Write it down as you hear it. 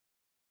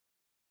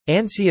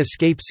ANSI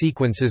escape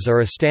sequences are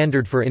a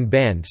standard for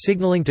in-band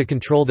signaling to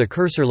control the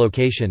cursor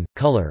location,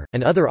 color,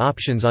 and other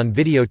options on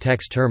video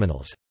text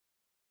terminals.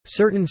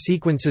 Certain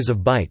sequences of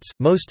bytes,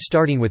 most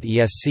starting with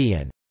ESC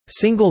and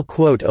single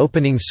quote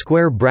opening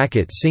square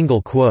bracket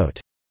single quote,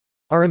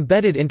 are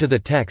embedded into the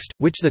text,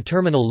 which the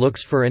terminal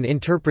looks for and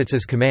interprets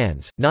as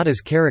commands, not as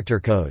character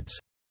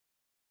codes.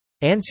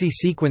 ANSI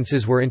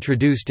sequences were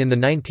introduced in the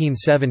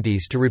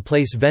 1970s to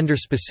replace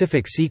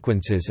vendor-specific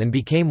sequences and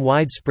became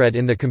widespread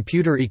in the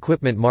computer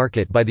equipment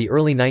market by the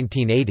early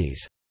 1980s.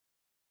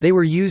 They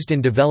were used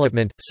in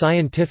development,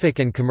 scientific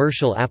and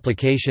commercial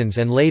applications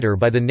and later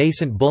by the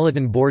nascent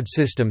bulletin board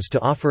systems to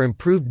offer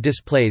improved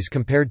displays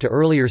compared to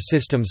earlier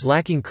systems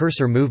lacking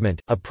cursor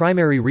movement, a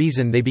primary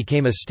reason they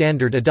became a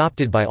standard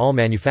adopted by all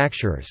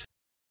manufacturers.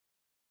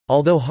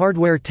 Although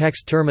hardware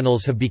text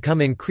terminals have become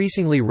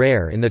increasingly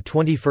rare in the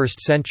 21st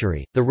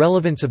century, the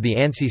relevance of the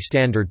ANSI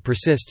standard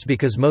persists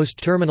because most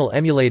terminal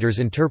emulators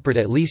interpret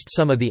at least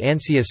some of the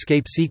ANSI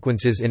escape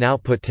sequences in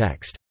output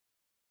text.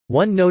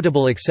 One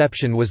notable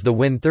exception was the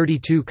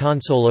Win32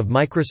 console of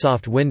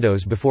Microsoft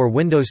Windows before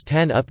Windows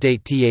 10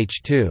 Update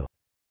Th2.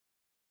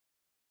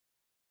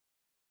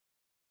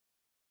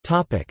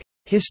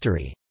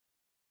 History.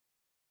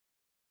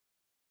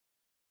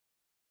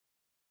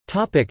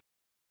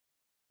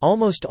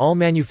 Almost all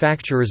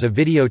manufacturers of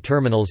video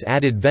terminals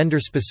added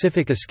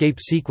vendor-specific escape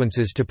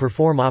sequences to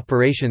perform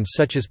operations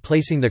such as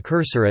placing the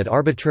cursor at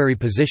arbitrary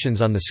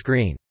positions on the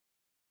screen.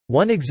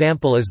 One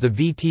example is the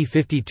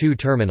VT52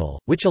 terminal,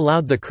 which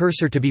allowed the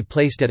cursor to be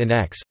placed at an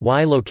X,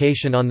 Y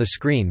location on the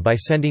screen by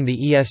sending the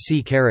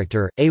ESC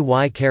character, a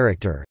Y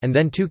character, and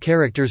then two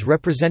characters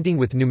representing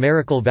with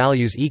numerical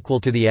values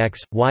equal to the X,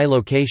 Y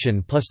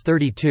location plus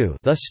 32,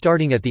 thus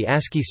starting at the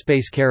ASCII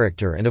space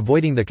character and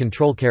avoiding the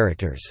control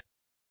characters.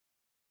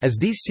 As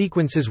these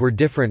sequences were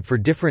different for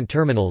different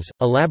terminals,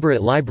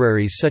 elaborate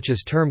libraries such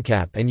as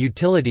termcap and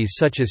utilities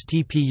such as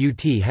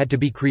tput had to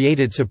be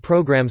created so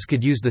programs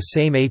could use the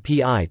same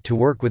API to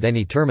work with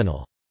any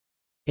terminal.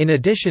 In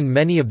addition,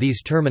 many of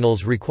these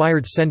terminals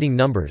required sending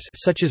numbers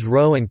such as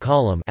row and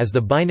column as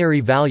the binary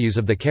values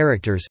of the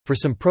characters, for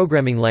some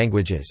programming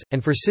languages,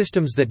 and for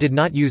systems that did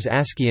not use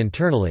ASCII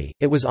internally,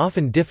 it was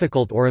often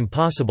difficult or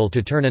impossible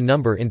to turn a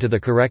number into the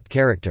correct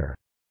character.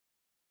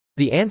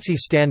 The ANSI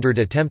standard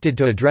attempted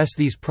to address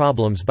these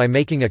problems by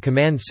making a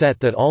command set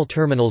that all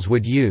terminals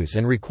would use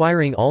and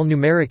requiring all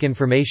numeric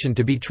information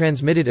to be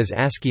transmitted as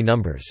ASCII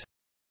numbers.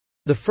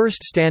 The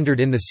first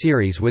standard in the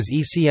series was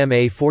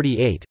ECMA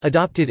 48,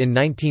 adopted in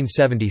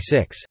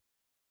 1976.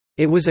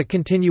 It was a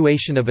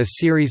continuation of a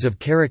series of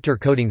character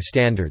coding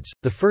standards,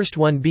 the first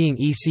one being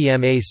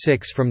ECMA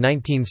 6 from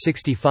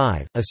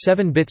 1965, a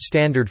 7-bit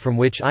standard from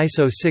which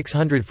ISO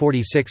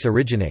 646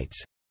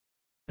 originates.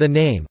 The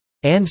name,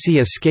 ANSI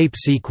escape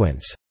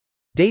sequence,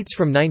 dates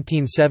from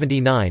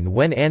 1979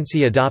 when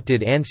ANSI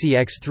adopted ANSI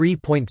X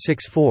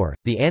 3.64.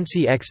 The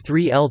ANSI X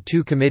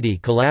 3L2 committee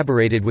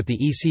collaborated with the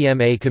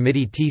ECMA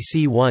committee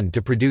TC1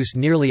 to produce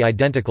nearly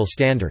identical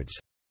standards.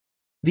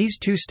 These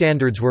two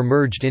standards were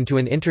merged into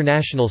an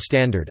international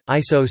standard,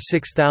 ISO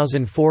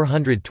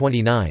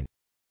 6429.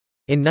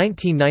 In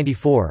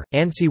 1994,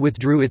 ANSI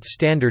withdrew its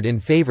standard in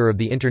favor of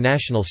the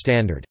international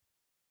standard.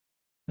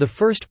 The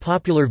first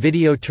popular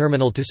video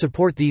terminal to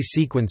support these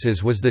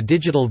sequences was the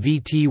digital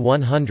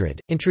VT100,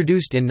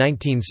 introduced in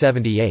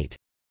 1978.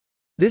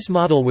 This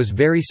model was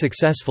very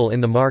successful in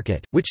the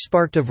market, which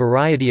sparked a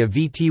variety of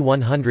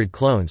VT100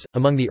 clones,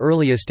 among the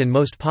earliest and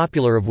most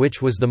popular of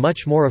which was the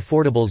much more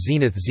affordable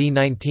Zenith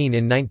Z19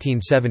 in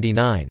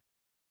 1979.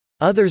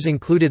 Others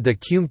included the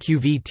CUME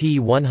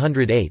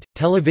QVT108,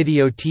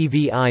 Televideo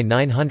TVI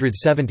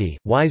 970,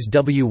 WISE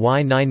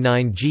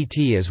WY99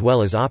 GT as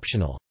well as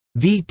optional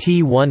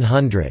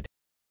VT100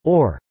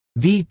 or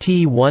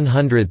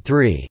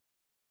VT103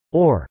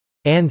 or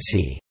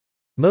ANSI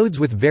modes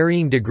with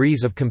varying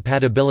degrees of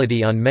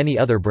compatibility on many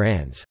other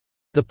brands.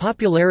 The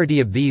popularity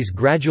of these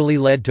gradually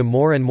led to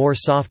more and more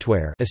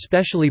software,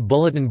 especially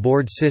bulletin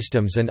board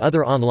systems and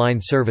other online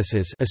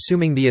services,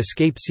 assuming the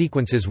escape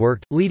sequences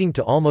worked, leading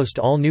to almost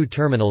all new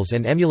terminals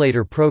and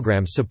emulator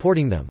programs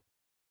supporting them.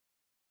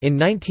 In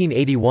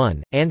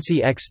 1981,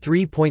 ANSI X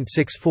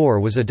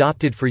 3.64 was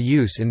adopted for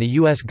use in the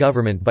U.S.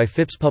 government by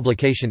Phipps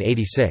Publication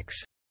 86.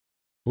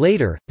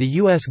 Later, the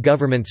U.S.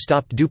 government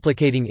stopped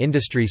duplicating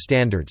industry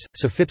standards,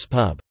 so Phipps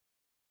Pub.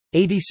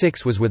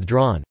 86 was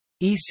withdrawn.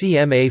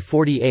 ECMA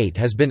 48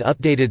 has been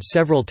updated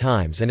several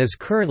times and is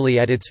currently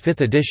at its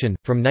 5th edition,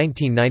 from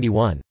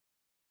 1991.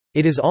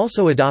 It is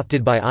also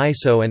adopted by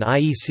ISO and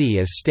IEC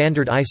as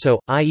standard ISO,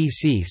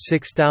 IEC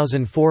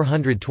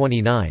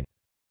 6429.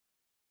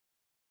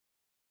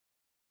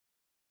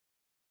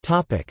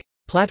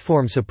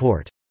 Platform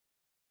support.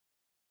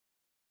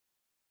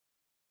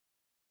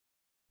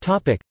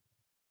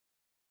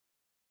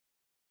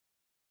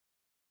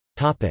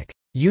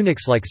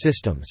 Unix-like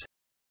systems.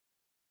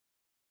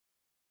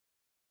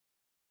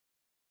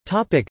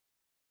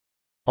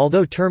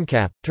 Although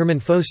termcap,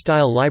 terminfo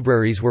style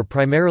libraries were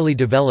primarily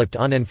developed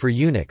on and for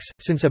Unix,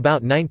 since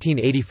about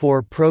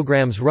 1984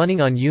 programs running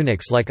on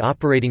Unix-like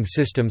operating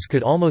systems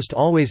could almost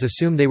always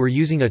assume they were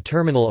using a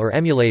terminal or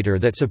emulator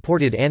that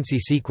supported ANSI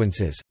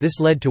sequences.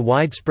 This led to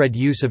widespread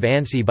use of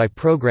ANSI by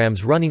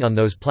programs running on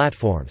those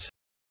platforms.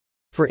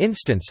 For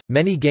instance,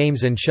 many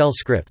games and shell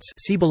scripts,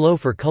 see below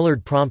for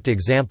colored prompt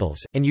examples,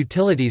 and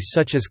utilities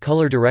such as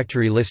color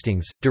directory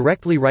listings,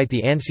 directly write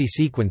the ANSI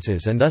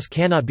sequences and thus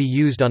cannot be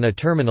used on a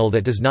terminal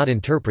that does not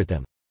interpret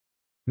them.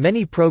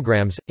 Many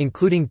programs,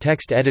 including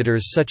text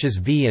editors such as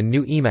V and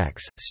GNU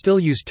Emacs, still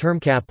use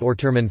termcap or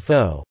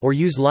terminfo, or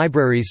use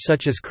libraries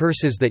such as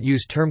curses that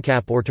use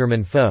termcap or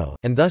terminfo,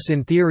 and thus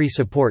in theory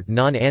support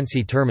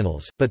non-ANSI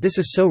terminals, but this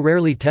is so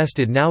rarely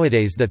tested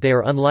nowadays that they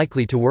are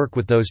unlikely to work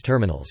with those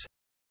terminals.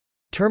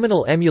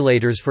 Terminal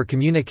emulators for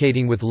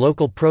communicating with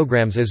local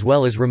programs as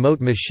well as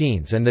remote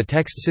machines and the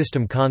text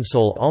system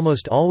console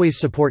almost always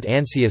support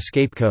ANSI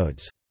escape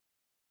codes.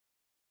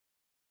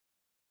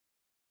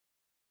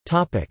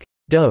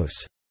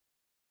 DOS.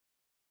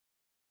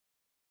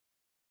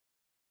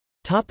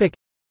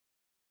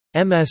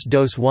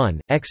 MS-DOS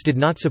 1.X did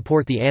not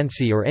support the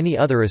ANSI or any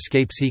other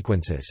escape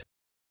sequences.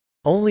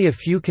 Only a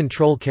few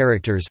control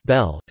characters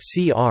bell,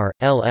 CR,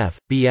 LF,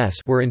 BS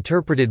were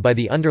interpreted by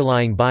the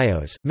underlying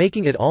BIOS,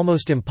 making it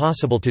almost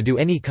impossible to do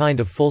any kind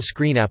of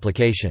full-screen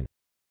application.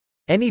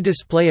 Any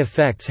display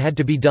effects had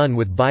to be done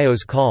with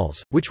BIOS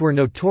calls, which were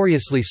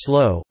notoriously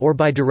slow, or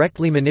by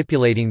directly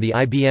manipulating the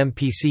IBM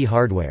PC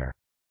hardware.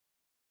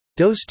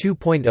 DOS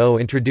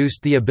 2.0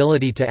 introduced the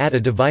ability to add a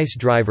device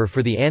driver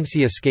for the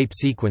ANSI escape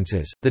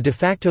sequences, the de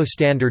facto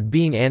standard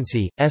being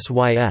ANSI,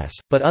 SYS,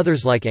 but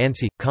others like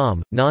ANSI,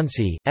 COM,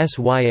 NANSI,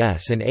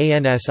 SYS and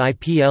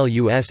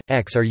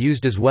ANSI+X are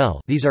used as well.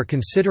 These are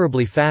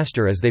considerably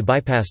faster as they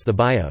bypass the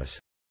BIOS.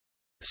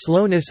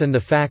 Slowness and the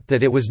fact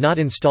that it was not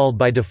installed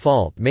by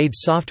default made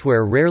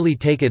software rarely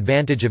take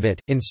advantage of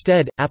it.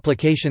 Instead,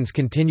 applications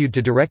continued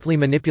to directly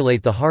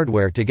manipulate the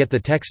hardware to get the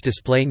text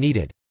display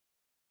needed.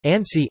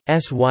 ANSI,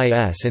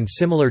 SYS and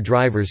similar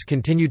drivers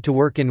continued to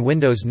work in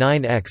Windows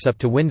 9X up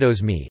to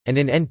Windows ME, and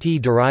in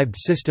NT-derived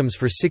systems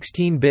for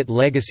 16-bit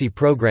legacy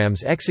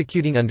programs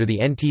executing under the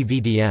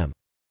NT-VDM.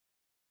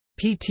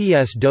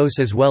 PTS-DOS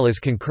as well as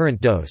concurrent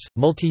DOS,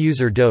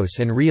 multi-user DOS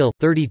and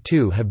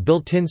Real-32 have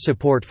built-in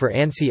support for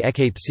ANSI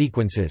escape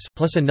sequences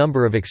plus a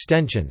number of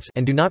extensions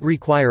and do not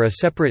require a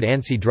separate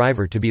ANSI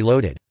driver to be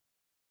loaded.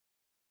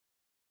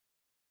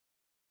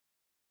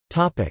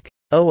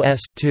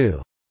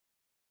 OS/2.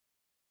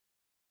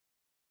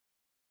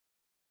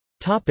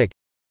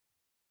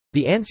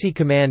 The ANSI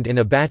command in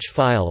a batch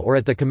file or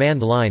at the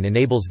command line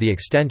enables the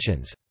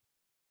extensions.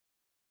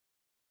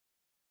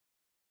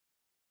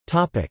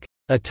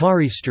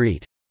 Atari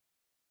ST.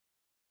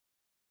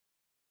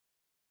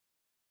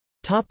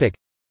 The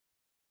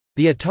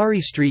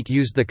Atari ST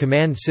used the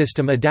command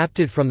system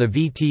adapted from the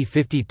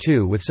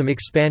VT52 with some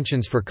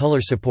expansions for color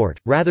support,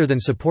 rather than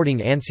supporting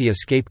ANSI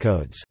escape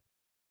codes.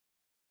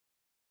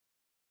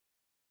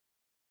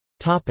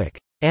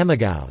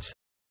 Amigaos.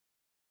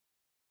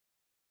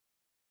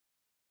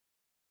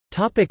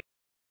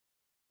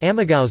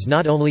 Amigaos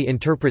not only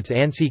interprets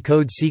ANSI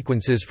code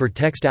sequences for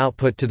text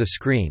output to the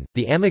screen,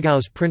 the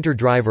Amigaos printer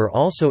driver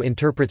also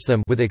interprets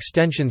them with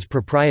extensions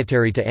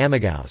proprietary to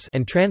Amigaos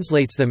and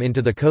translates them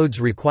into the codes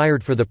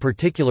required for the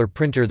particular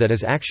printer that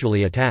is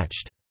actually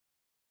attached.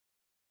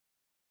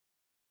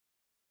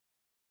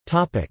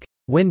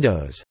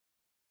 Windows.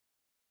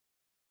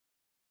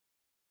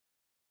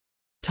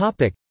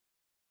 The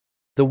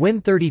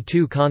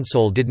Win32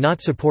 console did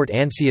not support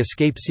ANSI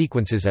escape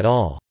sequences at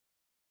all.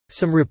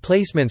 Some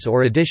replacements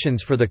or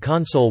additions for the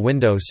console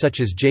window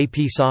such as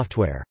JP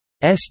Software,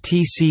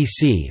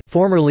 STCC,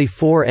 formerly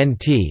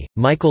 4NT,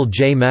 Michael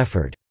J.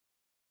 Mefford,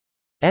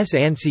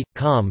 ANSI,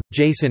 COM,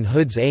 Jason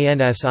Hood's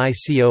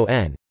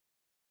ANSICON,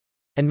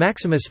 and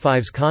Maximus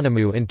 5's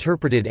Konamu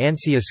interpreted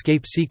ANSI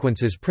escape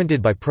sequences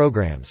printed by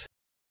programs.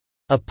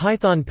 A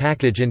Python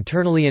package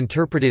internally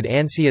interpreted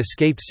ANSI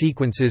escape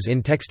sequences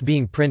in text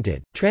being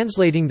printed,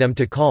 translating them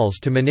to calls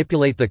to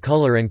manipulate the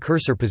color and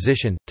cursor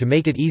position, to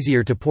make it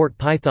easier to port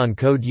Python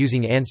code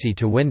using ANSI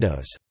to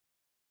Windows.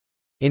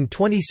 In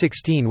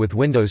 2016 with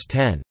Windows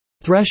 10,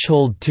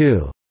 Threshold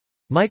 2,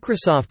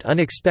 Microsoft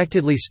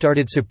unexpectedly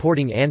started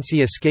supporting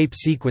ANSI escape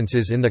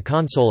sequences in the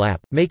console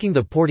app, making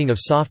the porting of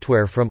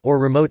software from or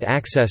remote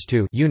access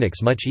to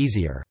Unix much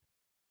easier.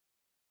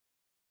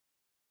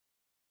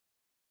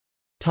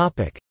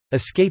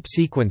 Escape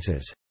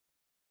sequences.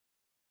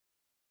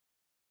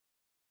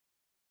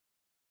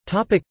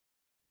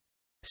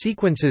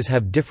 Sequences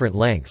have different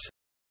lengths.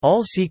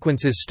 All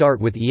sequences start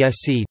with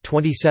ESC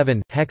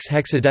 27 hex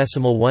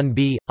hexadecimal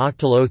 1B,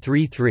 octal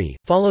 033,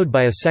 followed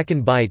by a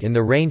second byte in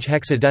the range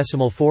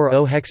hexadecimal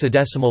 40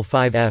 hexadecimal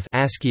 5F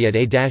ASCII at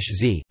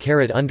A-Z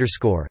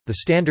 _. The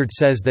standard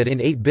says that in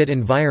 8-bit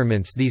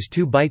environments these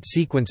 2-byte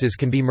sequences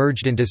can be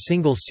merged into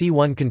single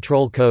C1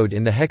 control code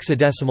in the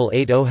hexadecimal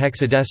 80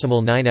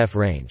 hexadecimal 9F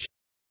range.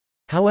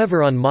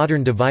 However, on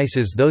modern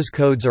devices those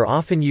codes are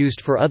often used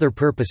for other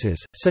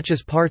purposes, such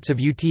as parts of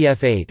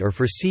UTF-8 or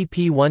for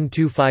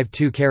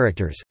CP1252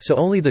 characters, so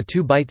only the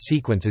 2-byte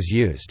sequence is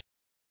used.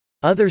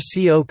 Other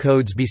CO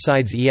codes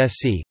besides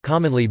ESC,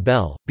 commonly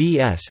BEL,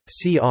 BS,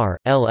 CR,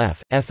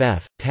 LF,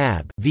 FF,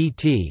 TAB,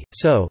 VT,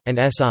 SO, and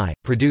SI,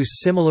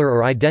 produce similar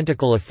or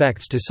identical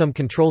effects to some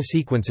control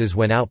sequences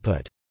when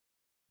output.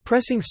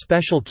 Pressing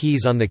special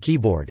keys on the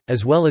keyboard,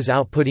 as well as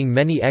outputting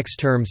many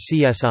X-term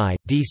CSI,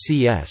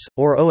 DCS,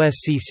 or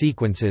OSC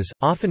sequences,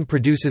 often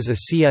produces a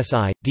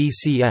CSI,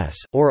 DCS,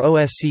 or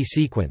OSC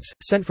sequence,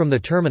 sent from the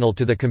terminal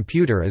to the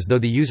computer as though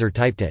the user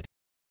typed it.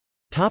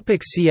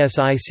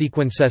 CSI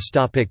sequences.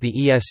 The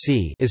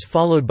ESC is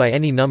followed by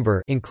any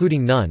number,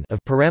 including none, of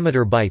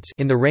parameter bytes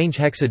in the range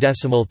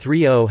hexadecimal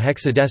 30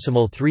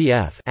 hexadecimal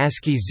 3F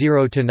ASCII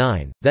 0 to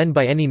 9, then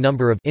by any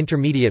number of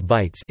intermediate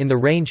bytes in the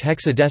range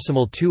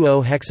hexadecimal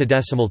 20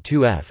 hexadecimal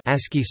 2F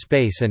ASCII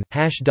space and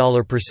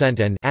 $%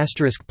 and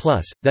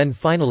 *+, then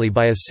finally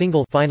by a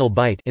single final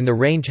byte in the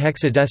range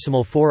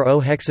hexadecimal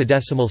 40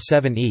 hexadecimal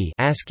 7E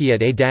ASCII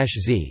at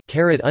A-Z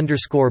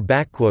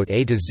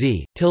 *A to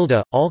Z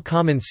tilde. All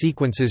common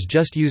sequences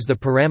just use the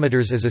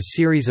parameters as a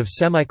series of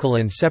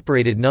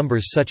semicolon-separated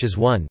numbers such as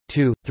 1,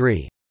 2,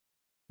 3.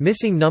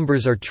 Missing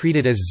numbers are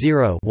treated as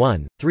 0,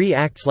 1, 3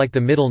 acts like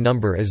the middle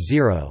number as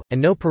 0, and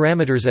no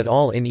parameters at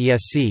all in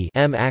ESC.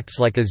 M acts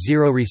like a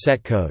 0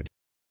 reset code.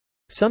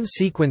 Some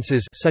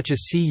sequences such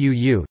as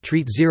CUU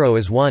treat 0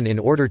 as 1 in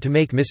order to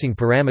make missing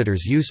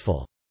parameters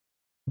useful.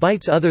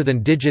 Bytes other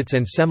than digits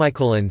and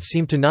semicolons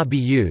seem to not be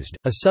used.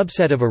 A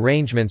subset of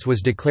arrangements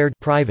was declared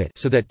private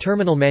so that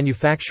terminal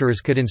manufacturers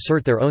could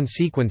insert their own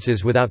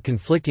sequences without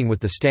conflicting with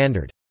the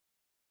standard.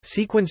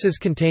 Sequences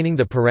containing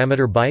the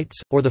parameter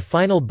bytes, or the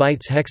final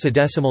bytes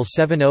hexadecimal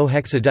 70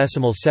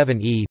 hexadecimal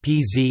 7E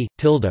 (PZ)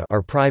 tilde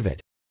are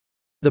private.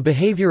 The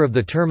behavior of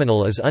the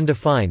terminal is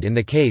undefined in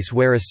the case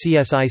where a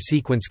CSI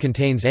sequence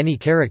contains any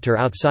character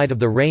outside of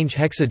the range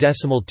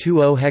hexadecimal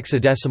 20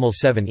 hexadecimal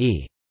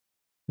 7E.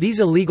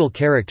 These illegal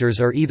characters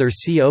are either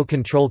CO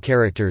control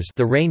characters,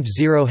 the range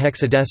 0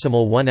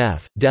 hexadecimal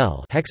 1F,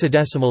 del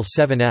hexadecimal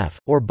 7F,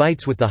 or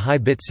bytes with the high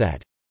bit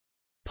set.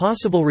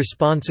 Possible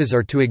responses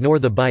are to ignore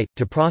the byte,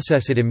 to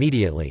process it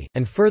immediately,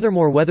 and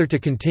furthermore whether to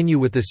continue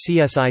with the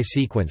CSI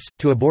sequence,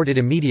 to abort it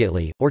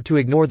immediately, or to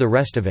ignore the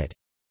rest of it.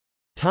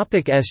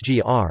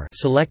 SGR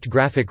select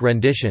graphic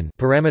rendition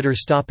parameters.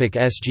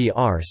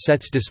 SGR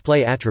sets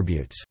display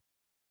attributes.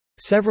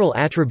 Several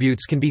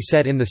attributes can be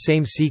set in the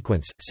same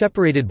sequence,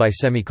 separated by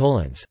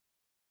semicolons.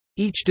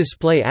 Each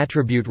display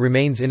attribute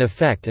remains in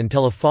effect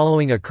until a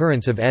following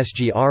occurrence of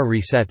SGR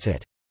resets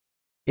it.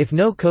 If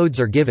no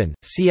codes are given,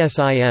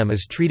 CSIM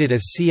is treated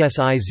as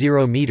CSI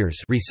 0 meters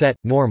reset,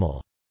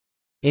 normal.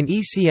 In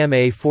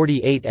ECMA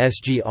 48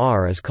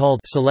 SGR is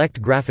called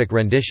select graphic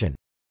rendition.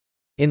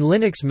 In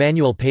Linux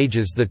manual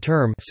pages the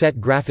term set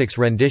graphics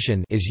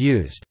rendition is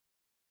used.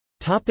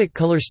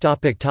 Colors.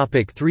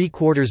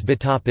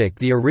 3/4 bit.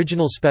 The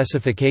original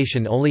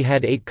specification only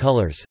had 8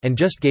 colors, and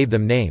just gave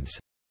them names.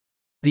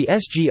 The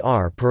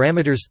SGR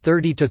parameters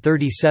 30 to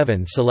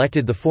 37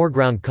 selected the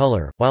foreground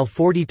color, while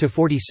 40 to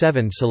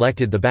 47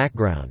 selected the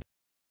background.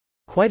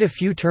 Quite a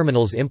few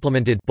terminals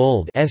implemented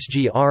bold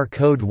SGR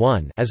code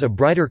 1 as a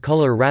brighter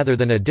color rather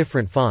than a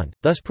different font,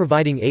 thus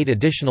providing 8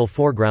 additional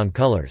foreground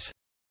colors.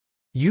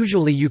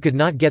 Usually you could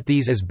not get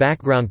these as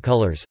background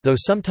colors, though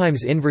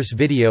sometimes inverse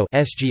video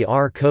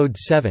SGR code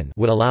 7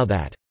 would allow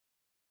that.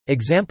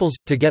 Examples: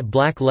 to get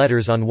black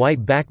letters on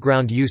white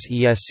background use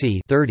ESC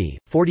 30,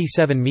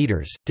 47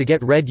 meters, to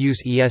get red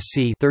use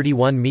ESC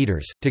 31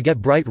 meters, to get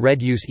bright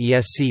red use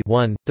ESC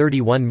 1,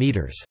 31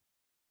 meters.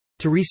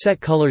 To reset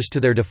colors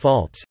to their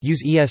defaults,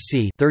 use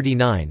ESC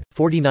 39,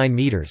 49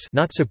 meters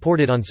not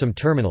supported on some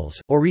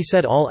terminals, or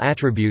reset all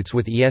attributes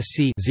with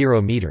ESC 0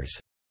 meters.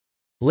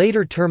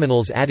 Later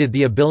terminals added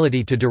the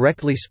ability to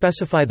directly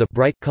specify the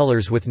bright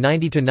colors with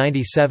 90 to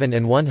 97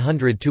 and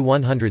 100 to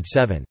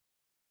 107.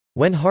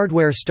 When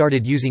hardware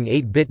started using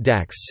 8-bit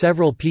DACs,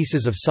 several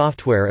pieces of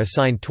software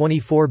assigned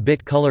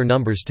 24-bit color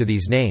numbers to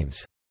these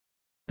names.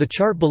 The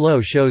chart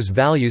below shows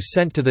values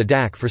sent to the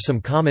DAC for some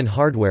common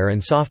hardware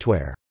and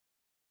software.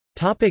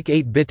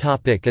 8-bit.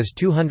 As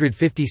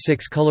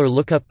 256 color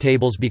lookup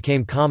tables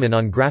became common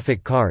on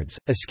graphic cards,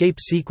 escape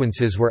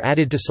sequences were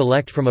added to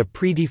select from a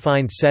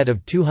predefined set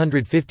of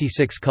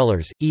 256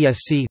 colors,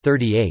 ESC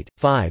 38,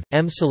 5,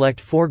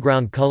 M-select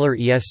foreground color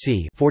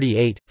ESC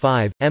 48,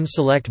 5,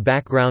 M-select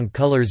background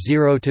color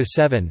 0 to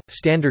 7,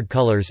 standard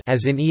colors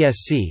as in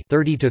ESC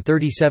 30 to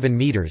 37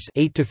 meters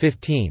 8 to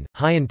 15,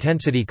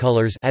 high-intensity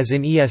colors as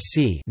in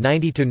ESC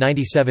 90 to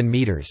 97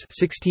 meters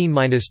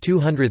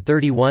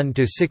 16-231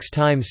 to 6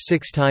 times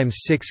 6 times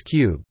 6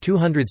 cube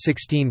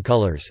 216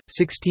 colors,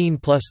 16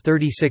 plus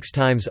 36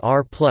 times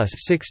R plus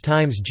 6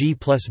 times G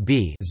plus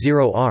B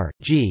 0 R,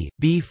 G,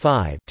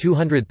 B5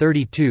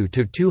 232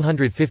 to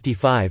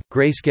 255,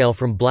 grayscale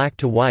from black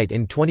to white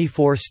in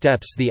 24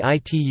 steps. The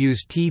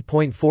ITU's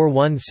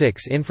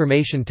T.416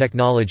 Information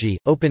Technology,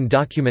 Open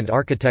Document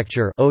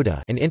Architecture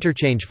and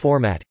Interchange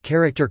Format,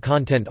 Character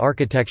Content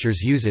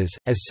Architectures uses,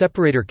 as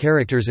separator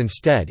characters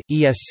instead,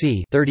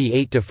 ESC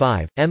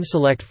 38:5,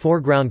 M-Select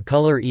Foreground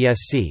Color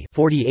ESC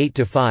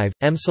 48:5,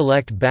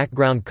 M-Select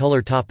Background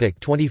Color.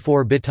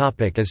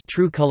 24-bit as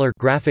True Color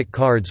graphic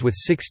cards with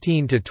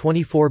 16 to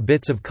 24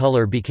 bits of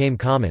color became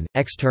common.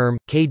 Xterm,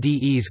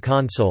 KDE's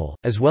console,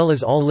 as well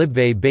as all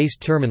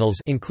libvice-based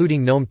terminals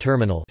including GNOME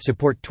Terminal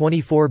support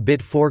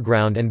 24-bit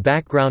foreground and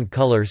background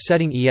color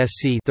setting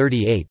ESC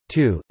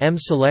 38:2,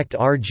 M-Select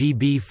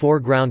RGB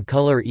Foreground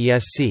Color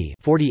ESC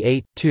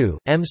 48:2,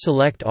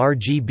 M-Select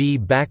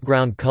RGB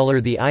Background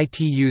Color. The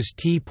ITU's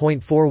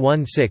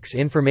T.416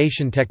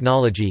 Information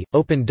Technology,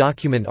 Open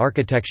Document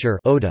Architecture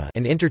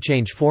and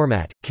Interchange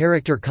Format,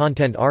 Character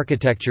Content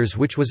Architectures,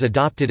 which was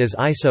adopted as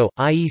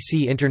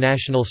IEC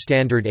International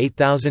Standard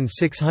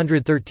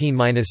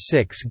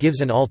 8613-6,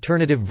 gives an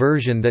alternative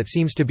version that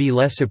seems to be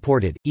less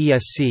supported,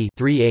 ESC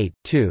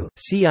 38:2,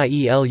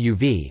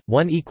 CIELUV,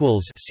 1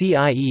 equals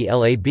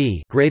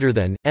CIELAB greater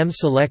than,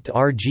 M-Select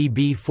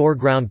RGB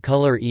Foreground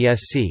Color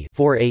ESC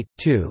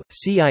 48:2,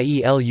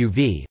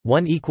 CIELUV,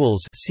 1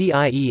 equals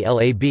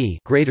CIELAB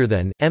greater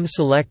than,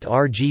 M-Select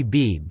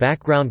RGB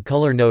Background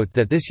Color. Note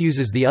that this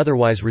uses the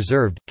otherwise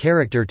reserved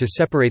character to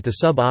separate the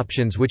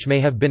sub-options, which may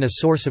have been a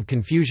source of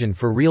confusion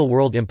for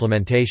real-world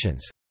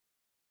implementations.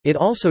 It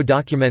also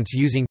documents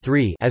using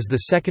 3 as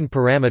the second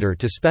parameter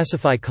to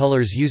specify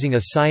colors using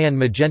a cyan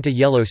magenta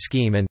yellow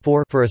scheme and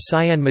 4 for a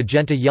cyan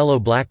magenta yellow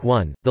black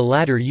one, the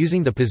latter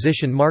using the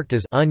position marked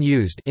as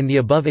unused in the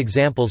above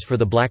examples for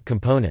the black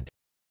component.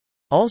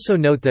 Also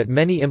note that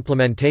many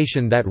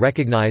implementation that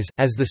recognize,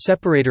 as the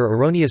separator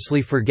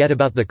erroneously forget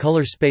about the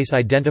color space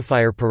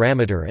identifier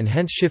parameter and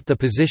hence shift the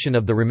position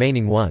of the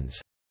remaining ones.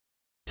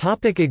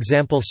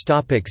 Examples.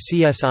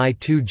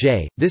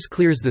 CSI2J, this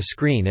clears the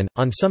screen and,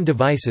 on some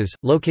devices,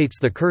 locates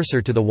the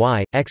cursor to the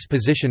Y, X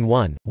position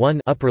 1,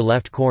 upper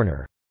left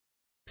corner.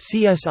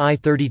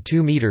 CSI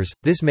 32 meters,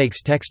 this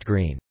makes text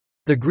green.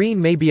 The green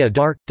may be a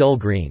dark, dull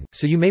green,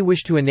 so you may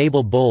wish to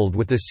enable bold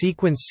with the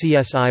sequence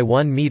CSI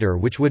 1 meter,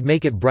 which would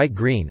make it bright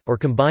green, or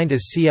combined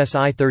as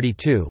CSI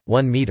 32,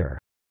 1 meter.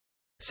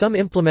 Some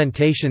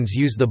implementations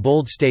use the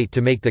bold state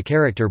to make the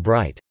character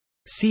bright.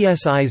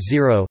 CSI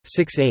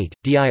 0.68,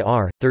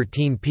 DIR,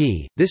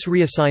 13p, this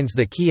reassigns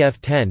the key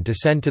F10 to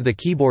send to the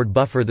keyboard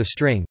buffer the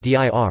string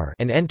dir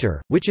and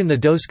enter, which in the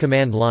DOS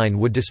command line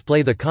would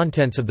display the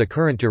contents of the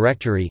current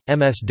directory,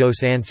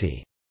 MS-DOS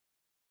ANSI.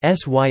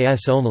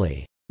 SYS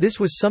only. This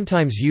was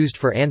sometimes used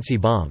for ANSI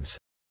bombs.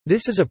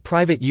 This is a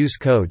private use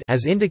code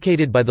as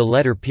indicated by the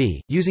letter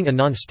P, using a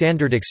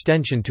non-standard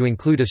extension to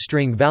include a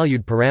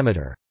string-valued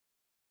parameter.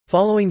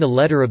 Following the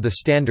letter of the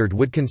standard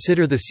would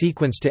consider the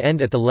sequence to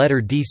end at the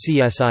letter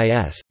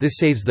DCSIS, this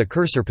saves the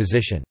cursor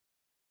position.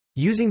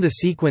 Using the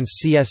sequence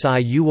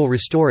CSI you will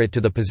restore it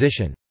to the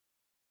position.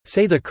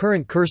 Say the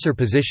current cursor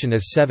position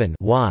is 7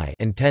 Y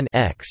and 10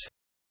 X.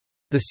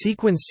 The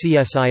sequence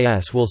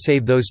CSIS will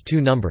save those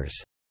two numbers.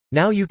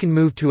 Now you can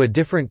move to a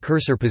different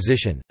cursor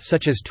position,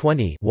 such as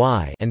 20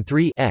 Y and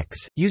 3 X,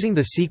 using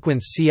the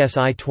sequence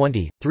CSI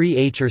 20,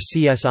 3H or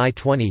CSI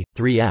 20,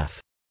 3F.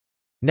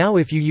 Now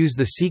if you use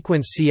the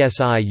sequence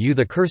CSI U,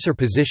 the cursor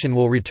position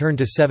will return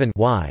to 7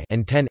 Y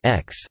and 10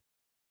 X.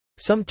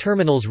 Some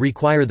terminals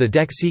require the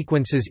DEC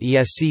sequences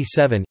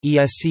ESC7,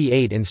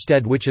 ESC8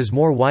 instead, which is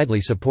more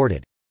widely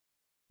supported.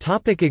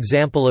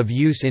 Example of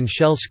use in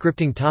shell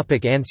scripting.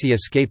 ANSI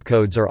escape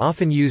codes are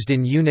often used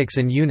in Unix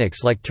and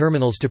Unix-like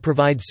terminals to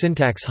provide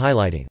syntax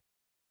highlighting.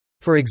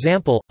 For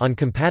example, on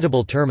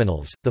compatible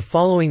terminals, the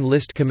following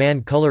list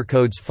command color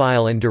codes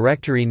file and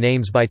directory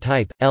names by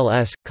type,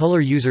 ls.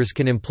 Color users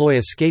can employ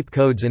escape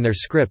codes in their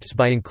scripts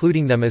by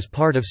including them as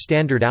part of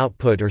standard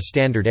output or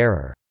standard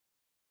error.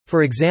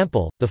 For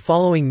example, the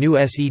following new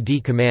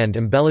sed command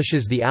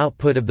embellishes the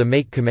output of the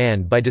make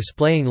command by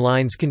displaying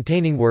lines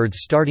containing words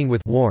starting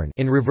with warn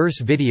in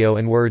reverse video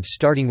and words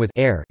starting with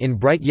air in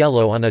bright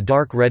yellow on a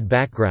dark red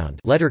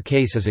background. Letter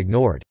case is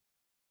ignored.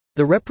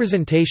 The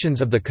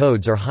representations of the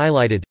codes are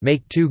highlighted: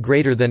 make 2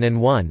 greater than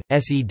and 1,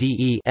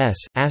 SEDE S,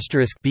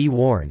 asterisk B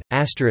warn,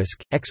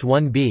 asterisk,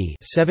 X1B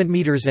 7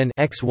 meters and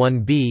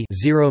X1B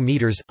 0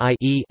 meters,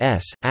 I.E.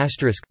 S,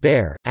 asterisk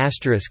bear,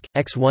 asterisk,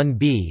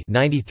 X1B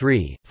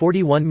 93,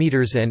 41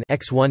 meters and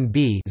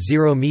X1B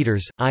 0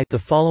 meters, I. The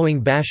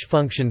following bash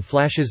function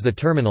flashes the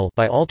terminal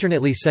by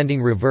alternately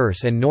sending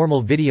reverse and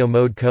normal video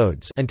mode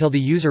codes until the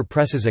user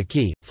presses a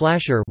key,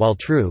 flasher while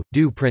true,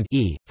 do print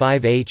E,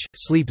 5H,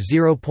 sleep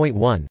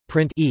 0.1,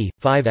 print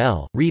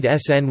E5L, read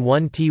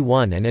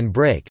SN1T1 and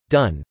break,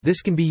 done.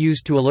 This can be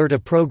used to alert a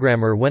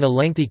programmer when a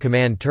lengthy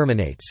command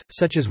terminates,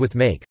 such as with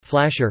make,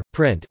 flasher,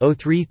 print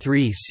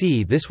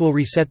O33C. This will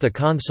reset the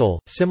console,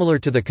 similar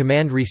to the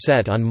command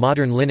reset on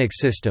modern Linux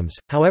systems,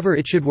 however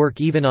it should work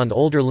even on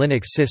older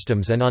Linux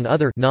systems and on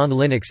other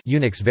non-Linux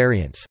Unix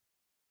variants.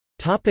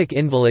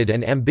 Invalid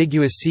and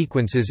ambiguous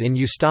sequences in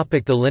use.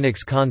 The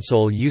Linux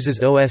console uses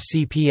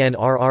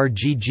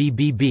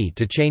OSCPN-RRGGBB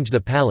to change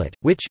the palette,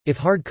 which, if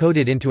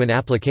hard-coded into an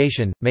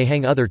application, may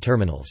hang other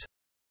terminals.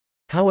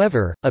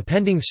 However, a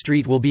pending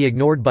street will be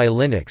ignored by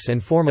Linux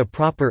and form a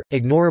proper,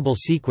 ignorable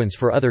sequence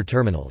for other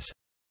terminals.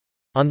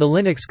 On the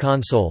Linux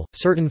console,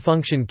 certain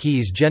function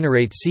keys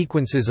generate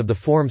sequences of the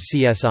form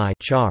CSI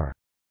char.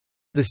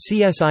 The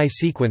CSI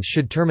sequence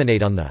should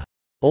terminate on the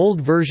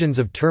old versions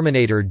of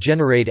Terminator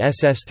generate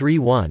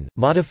SS31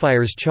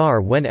 modifiers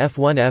char when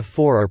F1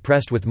 F4 are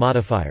pressed with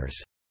modifiers.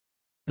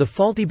 The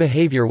faulty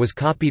behavior was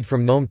copied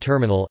from GNOME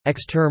terminal.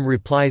 Xterm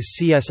replies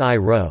CSI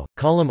row,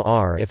 column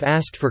R if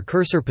asked for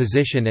cursor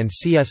position and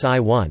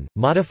CSI1,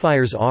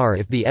 modifiers R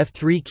if the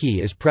F3 key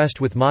is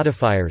pressed with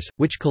modifiers,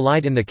 which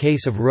collide in the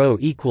case of row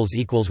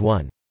 ==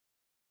 1.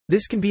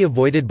 This can be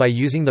avoided by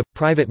using the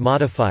private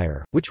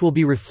modifier, which will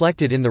be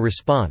reflected in the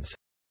response.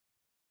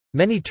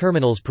 Many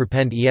terminals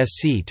prepend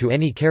ESC to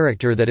any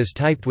character that is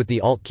typed with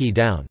the Alt key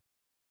down.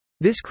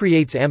 This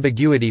creates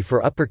ambiguity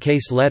for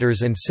uppercase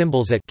letters and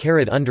symbols at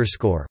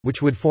 _,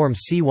 which would form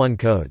C1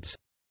 codes.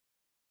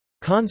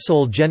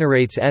 Console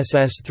generates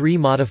SS3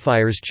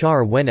 modifiers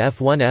char when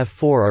F1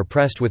 F4 are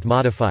pressed with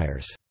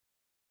modifiers.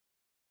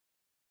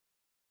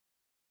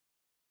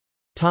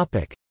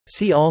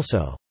 See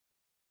also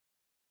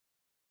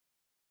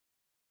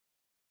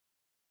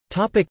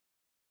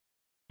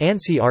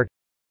ANSI art,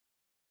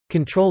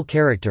 control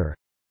character,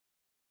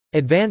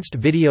 advanced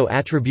video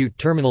attribute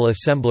terminal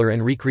assembler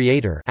and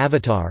recreator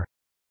avatar,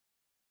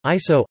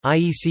 ISO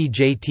IEC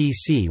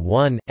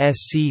JTC1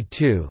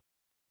 SC2,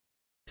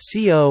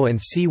 CO and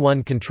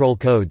C1 control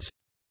codes.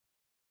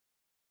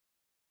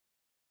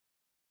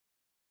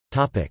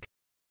 Topic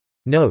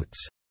Notes.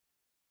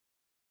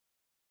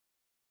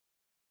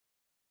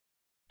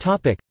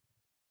 Topic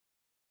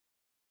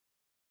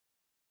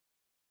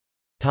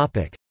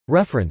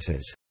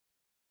References.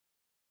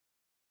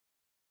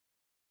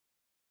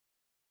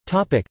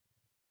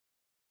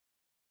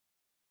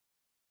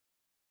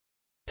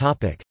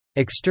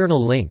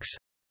 External links.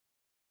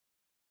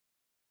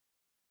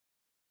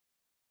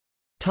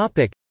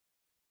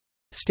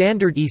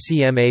 Standard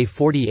ECMA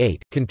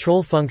 48,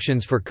 Control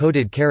Functions for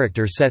Coded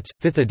Character Sets,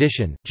 5th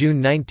edition,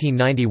 June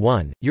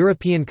 1991,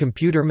 European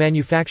Computer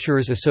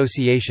Manufacturers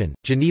Association,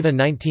 Geneva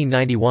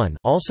 1991,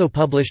 also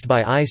published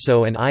by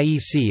ISO and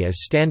IEC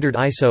as Standard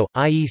ISO,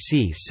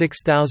 IEC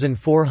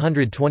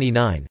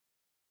 6429.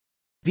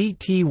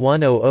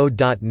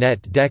 VT100.net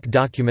DEC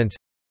documents.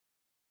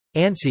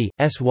 ANSI,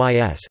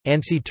 SYS,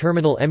 ANSI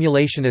Terminal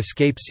Emulation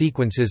Escape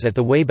Sequences at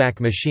the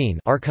Wayback Machine,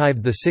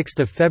 archived 6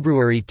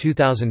 February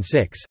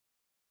 2006.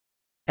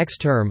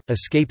 Xterm,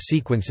 Escape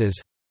Sequences.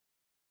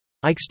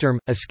 Xterm,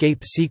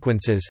 Escape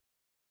Sequences.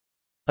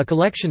 A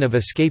collection of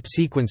escape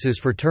sequences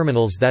for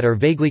terminals that are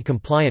vaguely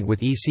compliant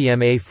with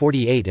ECMA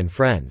 48 and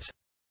Friends.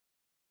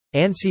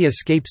 ANSI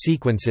Escape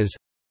Sequences.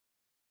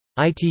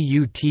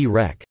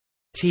 ITU-T-REC.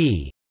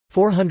 T.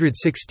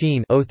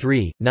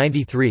 416-03,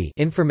 93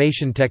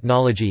 Information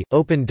Technology,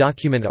 Open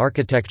Document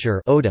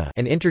Architecture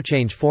and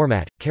Interchange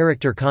Format,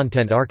 Character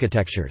Content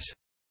Architectures.